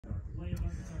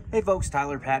Hey folks,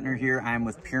 Tyler Patner here. I'm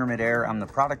with Pyramyd Air. I'm the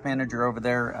product manager over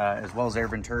there, as well as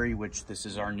AirVenturi, which this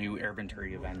is our new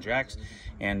AirVenturi Avenge-X.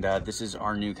 And this is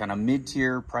our new kind of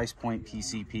mid-tier price point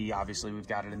PCP. Obviously, we've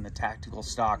got it in the tactical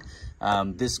stock.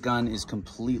 This gun is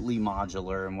completely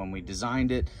modular, and when we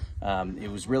designed it,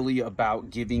 it was really about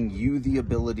giving you the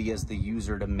ability as the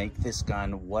user to make this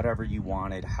gun whatever you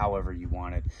wanted, however you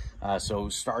wanted. So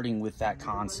starting with that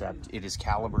concept, it is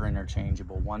caliber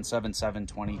interchangeable, 177,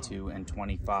 22, and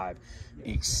 25.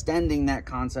 Extending that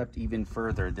concept even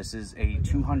further, this is a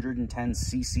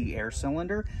 210cc air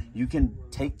cylinder. You can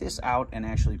take this out and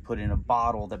actually put in a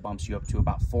bottle that bumps you up to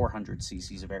about 400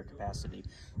 cc's of air capacity.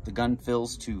 The gun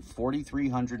fills to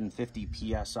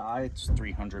 4,350 psi. It's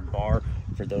 300 bar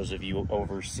for those of you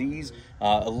overseas.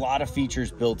 A lot of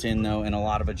features built in though, and a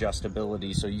lot of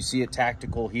adjustability. So you see it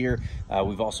tactical here.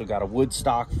 We've also got a wood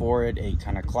stock for it, a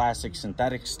kind of classic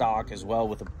synthetic stock as well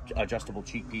with an adjustable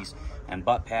cheek piece and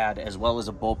butt pad, as well as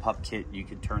a bullpup kit. You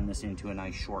could turn this into a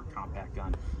nice short compact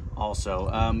gun. Also,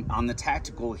 on the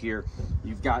tactical here,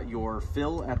 you've got your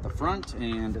fill at the front,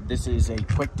 and this is a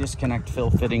quick disconnect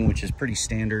fill fitting, which is pretty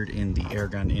standard in the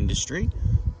airgun industry.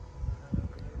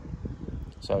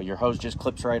 So your hose just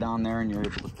clips right on there and you're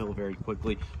able to fill very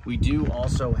quickly. We do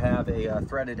also have a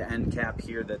threaded end cap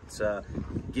here that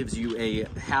gives you a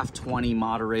half 20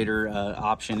 moderator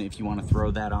option. If you want to throw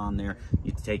that on there,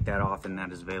 you take that off and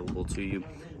that is available to you.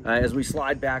 As we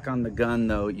slide back on the gun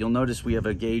though, you'll notice we have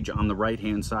a gauge on the right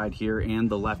hand side here and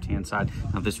the left hand side.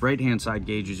 Now this right hand side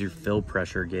gauge is your fill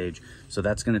pressure gauge. So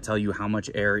that's going to tell you how much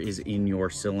air is in your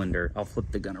cylinder. I'll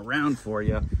flip the gun around for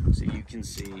you so you can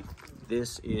see.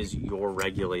 This is your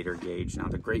regulator gauge. Now,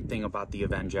 the great thing about the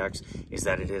Avenge-X is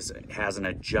that it has an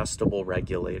adjustable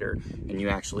regulator, and you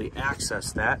actually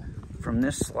access that from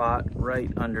this slot right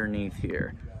underneath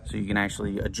here. So you can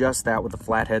actually adjust that with a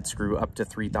flathead screw up to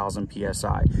 3,000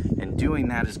 psi. And doing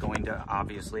that is going to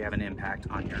obviously have an impact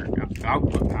on your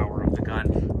output power of the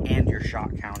gun and your shot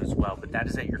count as well. But that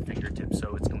is at your fingertips,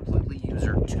 so it's completely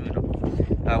user tunable.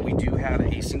 We do have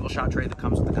a single shot tray that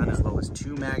comes with the gun, as well as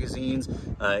 2 magazines,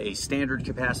 a standard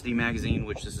capacity magazine,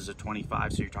 which this is a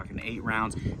 25, so you're talking 8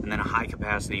 rounds, and then a high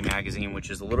capacity magazine, which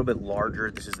is a little bit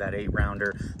larger. This is that 8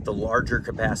 rounder. The larger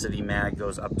capacity mag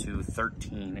goes up to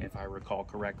 13, if I recall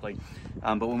correctly.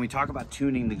 But when we talk about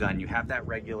tuning the gun, you have that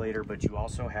regulator, but you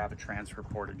also have a transfer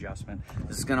port adjustment.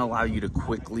 This is going to allow you to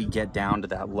quickly get down to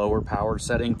that lower power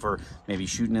setting for maybe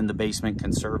shooting in the basement,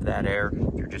 conserve that air.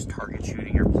 If you're just target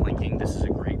shooting or plinking, this is a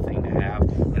great thing to have.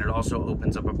 And it also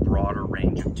opens up a broader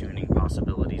range of tuning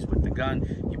possibilities with the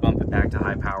gun. You bump it back to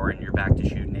high power and you're back to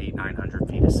shooting 800-900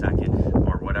 feet a second,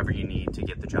 or whatever you need to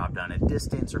get the job done at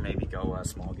distance, or maybe go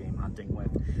small game hunting with.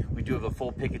 We do have a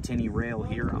full Picatinny rail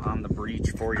here on the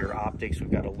breech for your optics.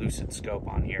 We've got a Lucid scope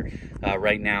on here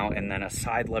right now, and then a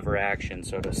side lever action.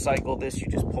 So to cycle this, you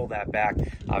just pull that back.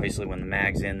 Obviously, when the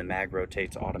mag's in, the mag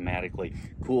rotates automatically.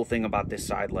 Cool thing about this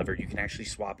side lever, you can actually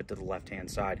swap it to the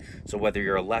left-hand side. So whether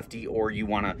you're a lefty or you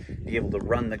want to be able to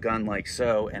run the gun like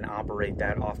so and operate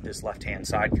that off this left-hand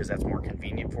side because that's more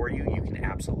convenient for you, you can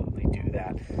absolutely do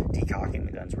that. Decocking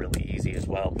the gun's really easy as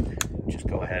well. Just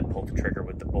go ahead, pull the trigger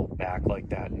with the bolt back like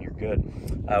that, and you're good.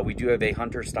 We do have a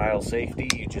hunter style safety.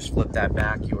 You just flip that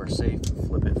back, you are safe.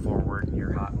 Flip it forward and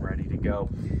you're hot and ready to go.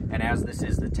 And as this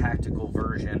is the tactical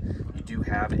version, you do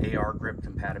have AR grip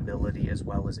compatibility as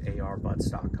well as AR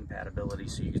buttstock compatibility,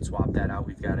 so you can swap that out.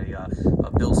 We've got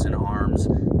a Bilson Arms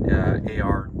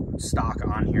AR stock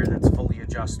on here that's fully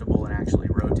adjustable and actually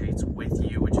rotates with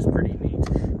you, which is pretty neat.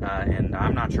 And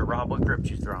I'm not sure, Rob, what grip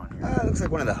you throwing here? It looks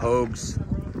like one of the Hogues,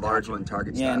 large one,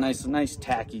 target style. Yeah, nice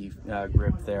tacky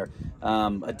grip there.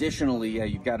 Additionally,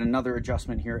 you've got another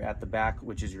adjustment here at the back,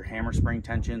 which is your hammer spring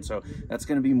tension. So that's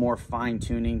going to be more fine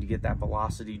tuning to get that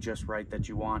velocity just right that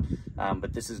you want.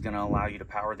 But this is going to allow you to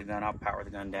power the gun up, power the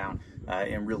gun down,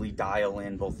 and really dial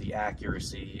in both the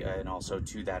accuracy and also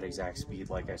to that exact speed,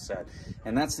 like I said.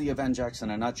 And that's the Avenge-X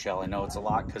in a nutshell. I know it's a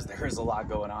lot because there is a lot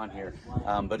going on here,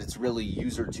 but it's really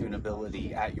user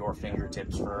tunability at your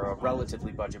fingertips for a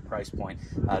relatively budget price point.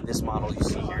 This model you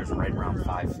see here is right around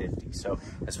 $550. So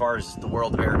as far as the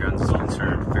world of air guns is concerned,